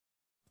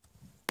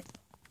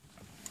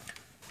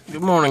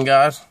Good morning,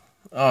 guys.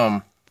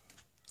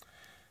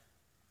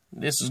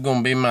 This is going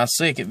to be my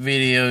second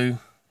video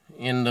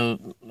in the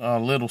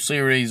little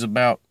series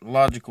about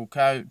logical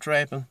coyote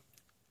trapping.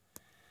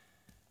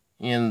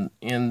 In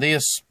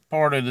this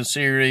part of the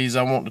series,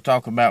 I want to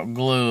talk about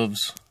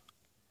gloves.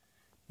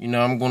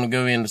 I'm going to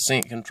go into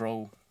scent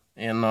control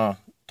and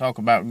talk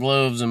about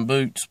gloves and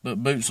boots,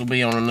 but boots will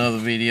be on another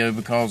video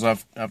because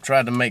I've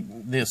tried to make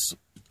this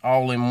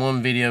all in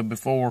one video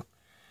before,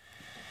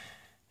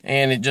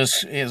 and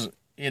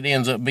it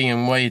ends up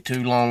being way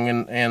too long,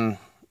 and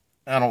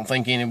I don't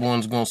think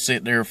anyone's going to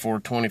sit there for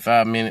a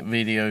 25-minute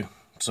video.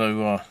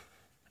 So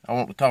I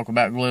want to talk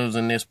about gloves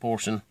in this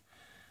portion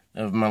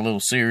of my little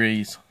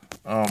series.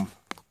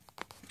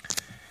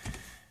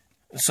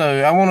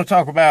 So I want to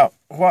talk about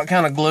what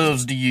kind of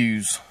gloves to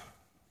use.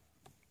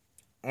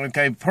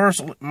 Okay,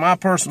 my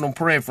personal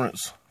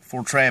preference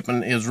for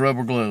trapping is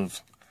rubber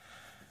gloves.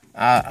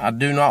 I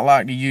do not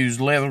like to use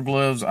leather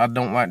gloves. I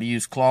don't like to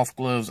use cloth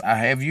gloves. I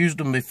have used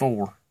them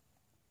before.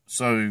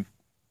 So,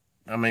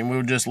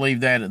 we'll just leave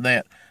that at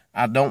that.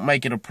 I don't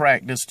make it a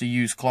practice to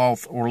use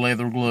cloth or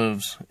leather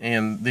gloves,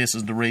 and this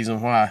is the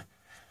reason why.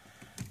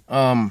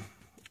 I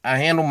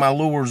handle my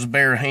lures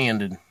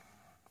barehanded.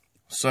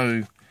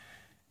 So,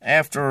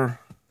 after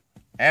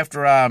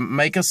I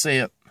make a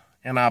set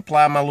and I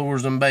apply my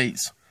lures and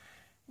baits,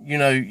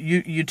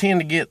 you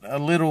tend to get a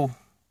little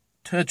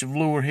touch of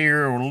lure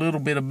here or a little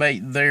bit of bait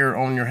there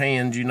on your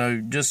hands,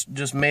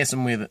 just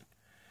messing with it.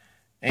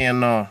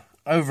 And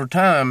over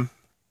time,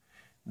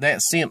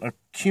 that scent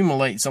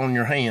accumulates on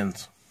your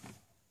hands.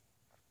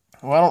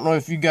 Well, I don't know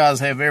if you guys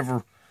have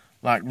ever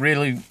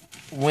really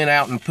went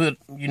out and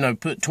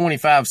put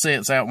 25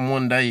 sets out in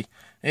one day.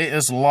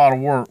 It's a lot of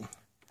work.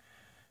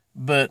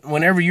 But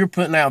whenever you're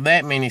putting out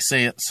that many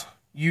sets,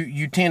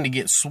 you tend to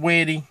get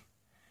sweaty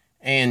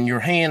and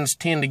your hands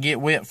tend to get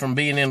wet from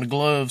being in the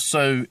gloves.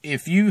 So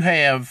if you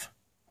have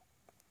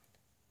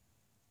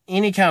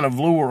any kind of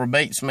lure or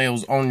bait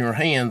smells on your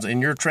hands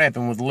and you're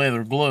trapping with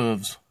leather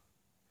gloves,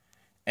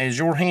 as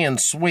your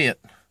hands sweat,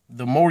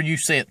 the more you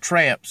set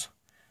traps,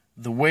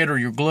 the wetter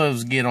your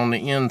gloves get on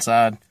the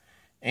inside,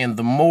 and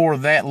the more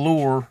that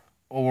lure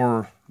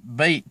or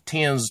bait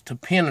tends to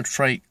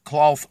penetrate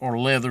cloth or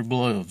leather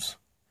gloves.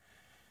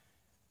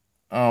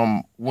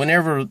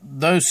 Whenever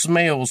those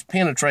smells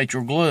penetrate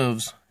your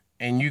gloves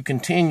and you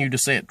continue to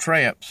set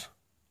traps,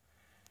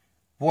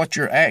 what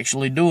you're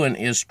actually doing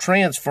is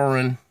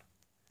transferring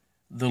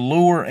the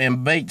lure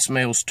and bait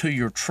smells to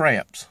your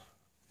traps.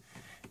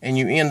 And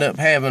you end up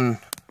having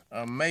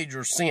a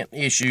major scent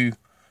issue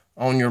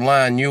on your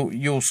line.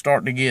 You'll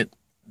start to get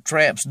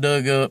traps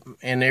dug up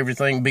and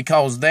everything,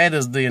 because that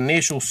is the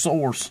initial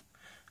source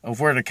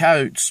of where the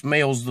coyote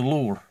smells the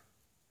lure.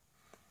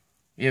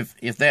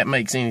 If that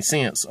makes any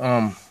sense.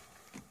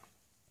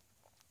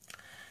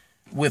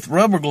 With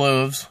rubber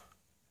gloves,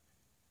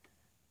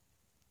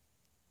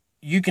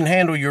 you can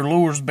handle your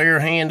lures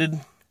barehanded.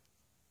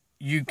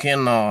 You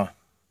can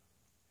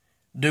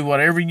do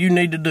whatever you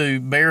need to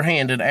do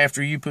barehanded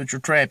after you put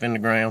your trap in the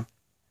ground.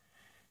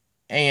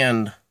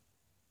 And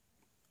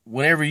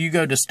whenever you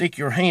go to stick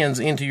your hands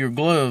into your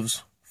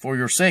gloves for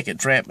your second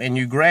trap and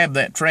you grab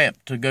that trap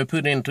to go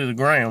put into the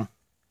ground,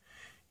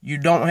 you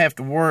don't have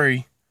to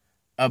worry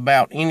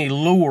about any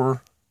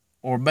lure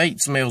or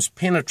bait smells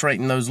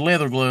penetrating those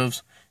leather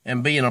gloves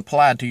and being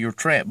applied to your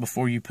trap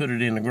before you put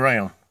it in the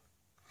ground.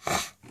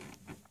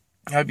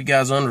 I hope you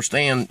guys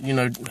understand.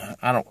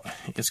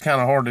 It's kind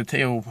of hard to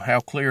tell how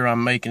clear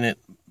I'm making it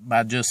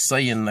by just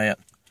saying that.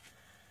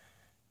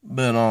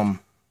 But,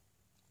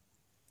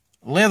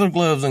 leather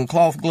gloves and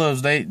cloth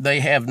gloves, they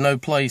have no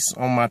place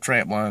on my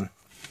trap line.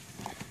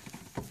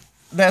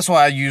 That's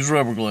why I use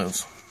rubber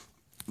gloves.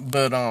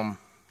 But,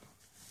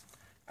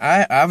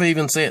 I've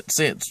even set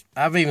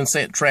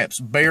traps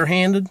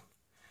barehanded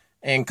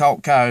and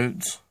caught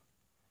coyotes.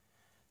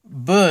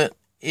 But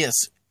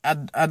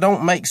I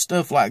don't make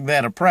stuff like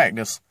that a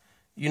practice.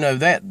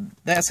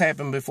 That's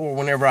happened before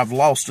whenever I've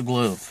lost a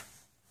glove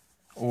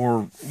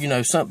or,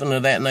 something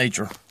of that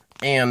nature.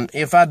 And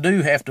if I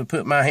do have to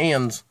put my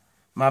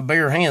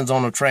bare hands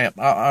on a trap,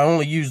 I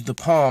only use the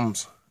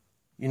palms,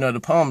 the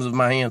palms of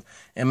my hand,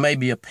 and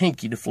maybe a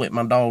pinky to flip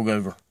my dog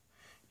over.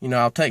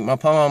 I'll take my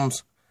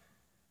palms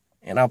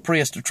and I'll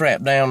press the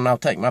trap down, and I'll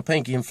take my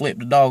pinky and flip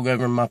the dog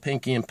over, and my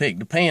pinky and pick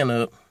the pan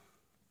up.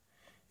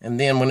 And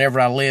then whenever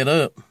I let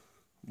up,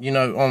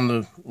 on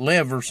the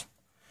levers,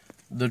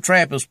 the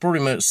trap is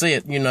pretty much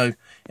set,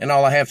 and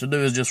all I have to do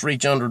is just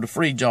reach under the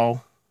free jaw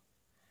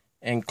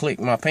and click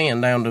my pan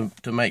down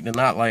to make the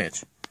knot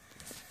latch.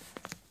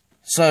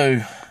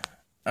 So,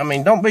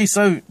 don't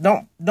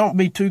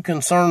be too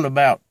concerned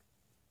about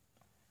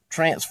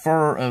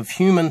transfer of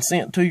human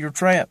scent to your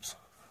traps,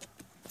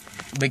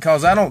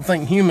 because I don't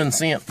think human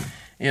scent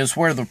is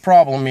where the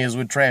problem is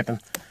with trapping.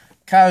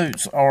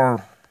 Coyotes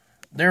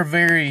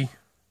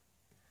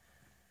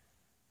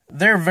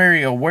they're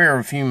very aware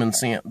of human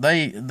scent.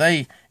 They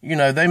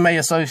may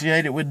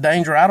associate it with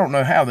danger. I don't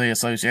know how they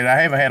associate it. I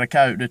haven't had a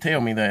coyote to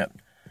tell me that.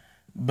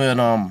 But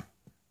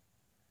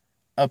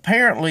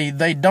apparently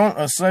they don't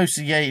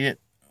associate it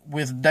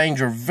with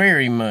danger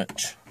very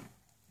much.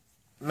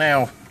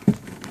 Now,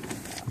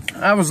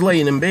 I was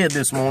laying in bed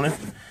this morning,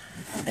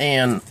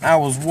 and I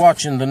was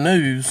watching the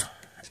news,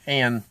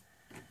 and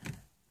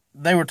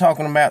they were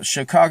talking about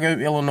Chicago,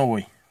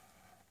 Illinois.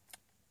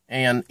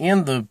 And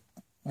in the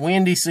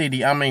Windy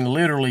City, I mean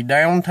literally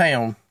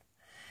downtown,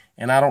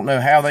 and I don't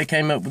know how they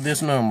came up with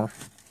this number,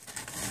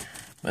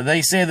 but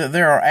they said that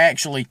there are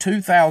actually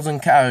 2,000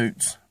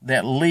 coyotes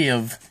that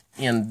live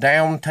in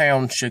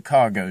downtown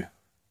Chicago.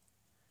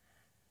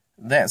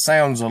 That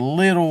sounds a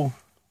little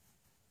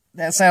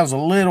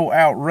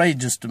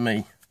outrageous to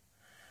me.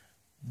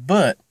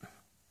 But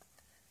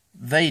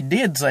they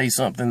did say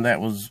something that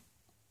was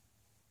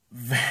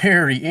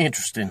very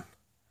interesting.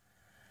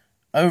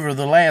 Over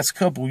the last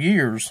couple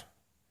years,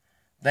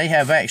 they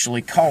have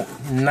actually caught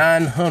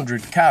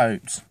 900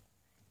 coyotes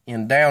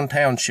in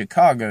downtown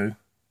Chicago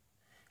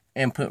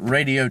and put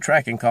radio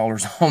tracking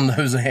collars on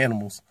those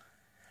animals.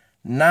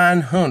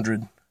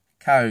 900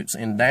 coyotes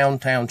in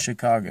downtown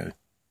Chicago.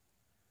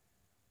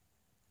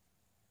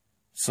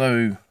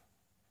 So,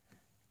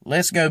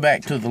 let's go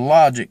back to the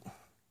logic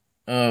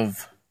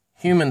of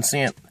human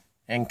scent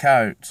and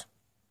coyotes.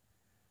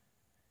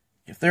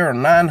 If there are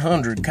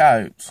 900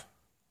 coyotes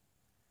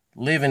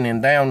living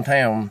in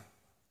downtown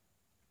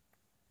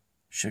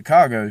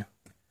Chicago,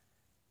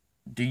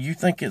 do you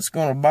think it's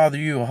going to bother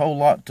you a whole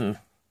lot to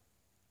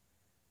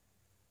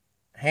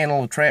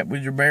handle a trap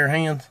with your bare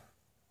hands?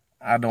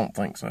 I don't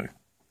think so.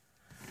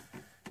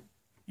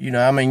 You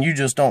know, I mean, you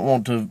just don't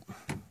want to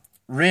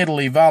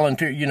readily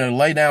volunteer, you know,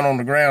 lay down on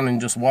the ground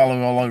and just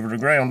wallow all over the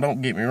ground.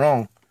 Don't get me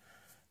wrong.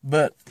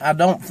 But I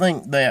don't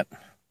think that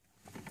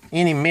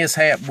any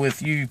mishap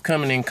with you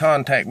coming in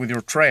contact with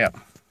your trap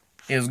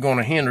is going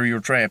to hinder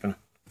your trapping.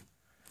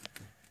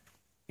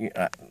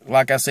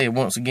 Like I said,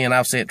 once again,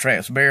 I've set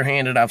traps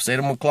barehanded. I've set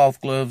them with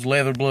cloth gloves,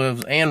 leather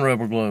gloves, and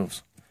rubber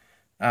gloves.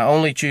 I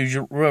only choose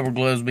rubber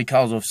gloves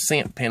because of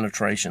scent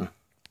penetration.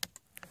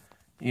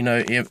 You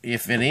know,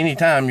 if at any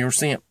time your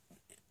scent,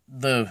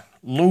 the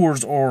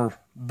lures or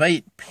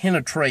bait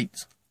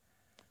penetrates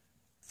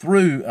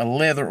through a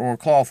leather or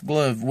cloth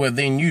glove, well,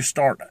 then you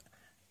start,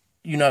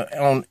 you know,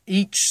 on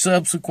each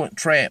subsequent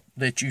trap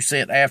that you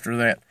set after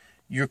that,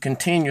 you're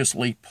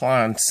continuously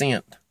applying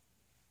scent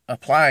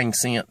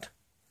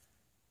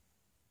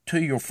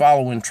to your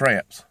following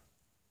traps.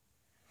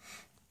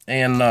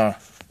 And I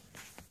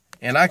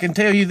can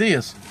tell you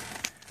this,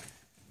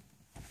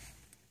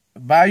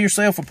 buy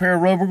yourself a pair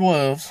of rubber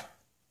gloves,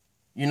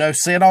 you know,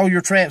 set all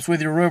your traps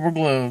with your rubber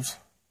gloves,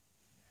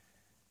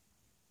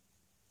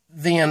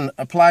 then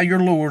apply your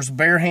lures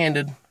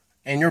barehanded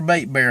and your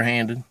bait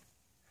barehanded,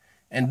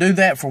 and do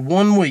that for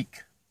 1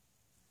 week,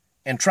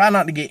 and try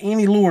not to get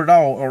any lure at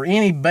all or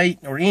any bait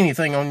or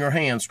anything on your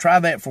hands. Try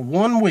that for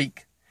 1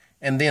 week,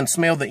 and then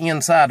smell the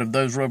inside of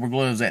those rubber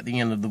gloves at the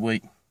end of the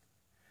week.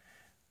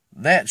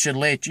 That should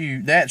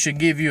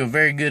give you a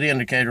very good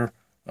indicator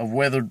of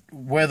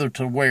whether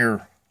to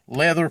wear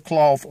leather,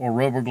 cloth, or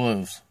rubber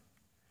gloves.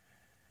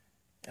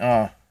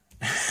 I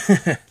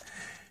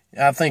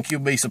think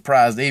you'll be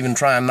surprised, even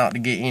trying not to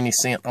get any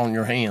scent on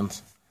your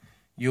hands.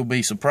 You'll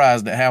be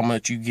surprised at how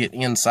much you get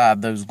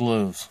inside those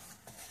gloves.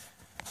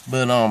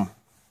 But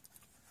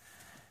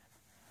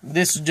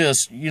this is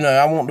just, you know,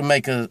 I want to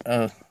make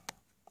a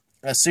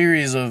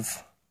series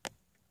of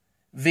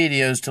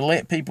videos to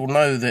let people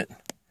know that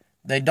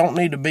they don't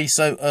need to be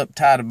so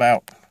uptight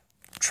about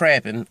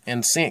trapping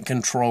and scent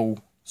control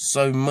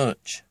so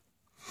much.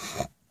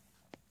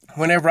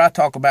 Whenever I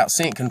talk about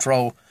scent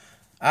control,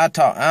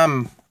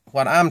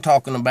 what I'm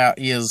talking about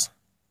is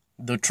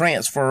the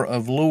transfer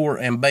of lure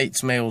and bait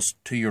smells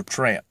to your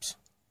traps.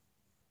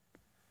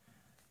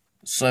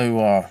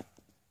 So,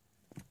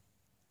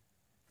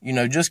 you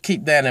know, just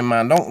keep that in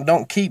mind.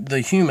 Don't keep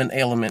the human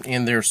element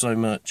in there so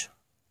much.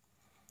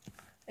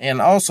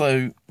 And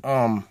also,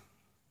 I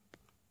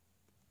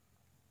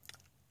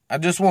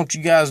just want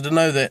you guys to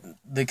know that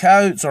the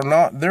coyotes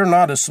they're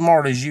not as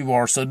smart as you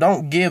are, so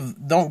don't give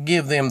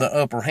them the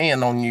upper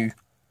hand on you.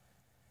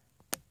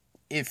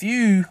 If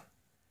you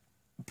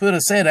put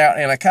a set out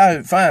and a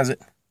coyote finds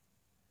it,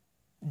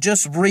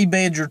 just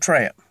rebed your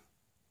trap.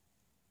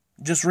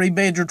 Just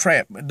rebed your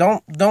trap.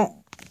 Don't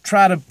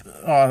try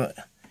to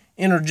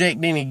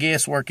interject any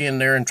guesswork in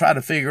there and try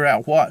to figure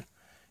out what,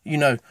 you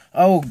know,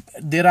 oh,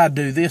 did I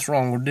do this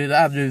wrong or did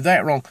I do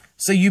that wrong?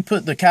 See, you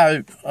put the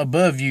coyote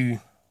above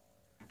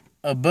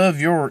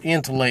your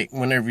intellect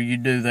whenever you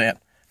do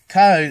that.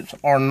 Coyotes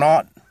are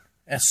not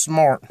as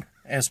smart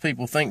as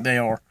people think they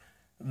are.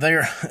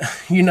 They're,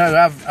 you know,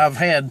 I've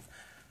had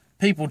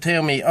people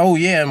tell me, oh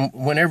yeah,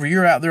 whenever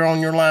you're out there on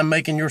your line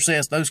making your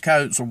sets, those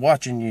coyotes are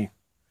watching you.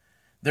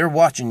 They're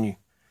watching you.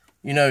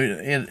 You know,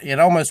 it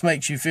almost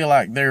makes you feel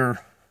like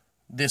they're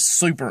this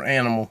super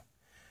animal.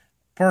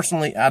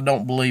 Personally, I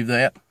don't believe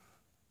that.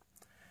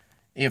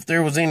 If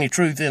there was any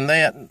truth in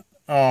that,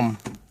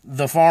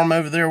 the farm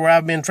over there where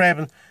I've been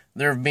trapping,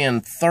 there have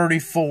been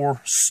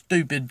 34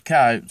 stupid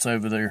coyotes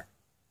over there.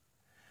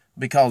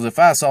 Because if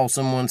I saw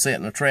someone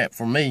setting a trap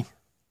for me,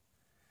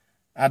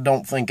 I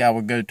don't think I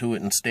would go to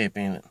it and step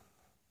in it.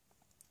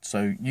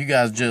 So you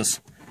guys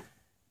just,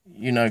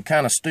 you know,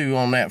 kind of stew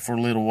on that for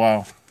a little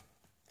while.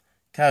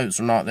 Coyotes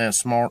are not that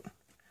smart.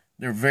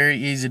 They're very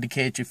easy to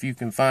catch if you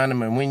can find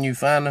them. And when you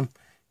find them,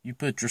 you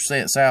put your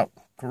sets out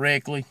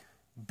correctly,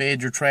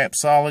 bed your trap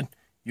solid,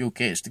 you'll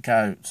catch the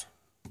coyotes.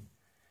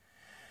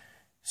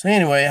 So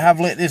anyway, I've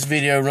let this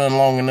video run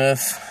long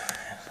enough.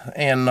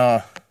 And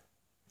I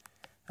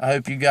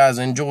hope you guys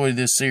enjoy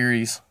this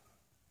series.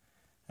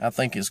 I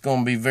think it's going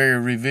to be very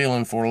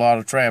revealing for a lot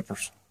of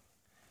trappers.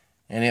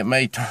 And it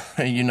may,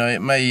 you know,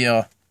 it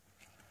may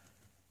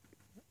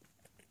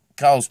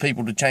cause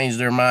people to change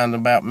their mind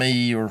about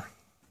me, or,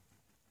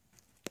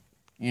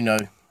 you know,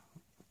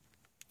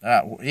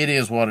 it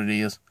is what it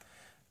is.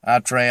 I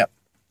trap,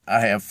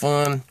 I have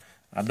fun,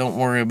 I don't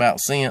worry about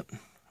scent,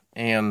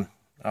 and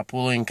I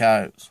pull in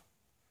coyotes.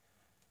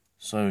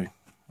 So,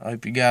 I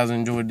hope you guys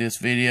enjoyed this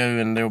video,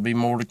 and there'll be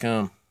more to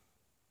come.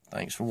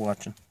 Thanks for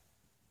watching.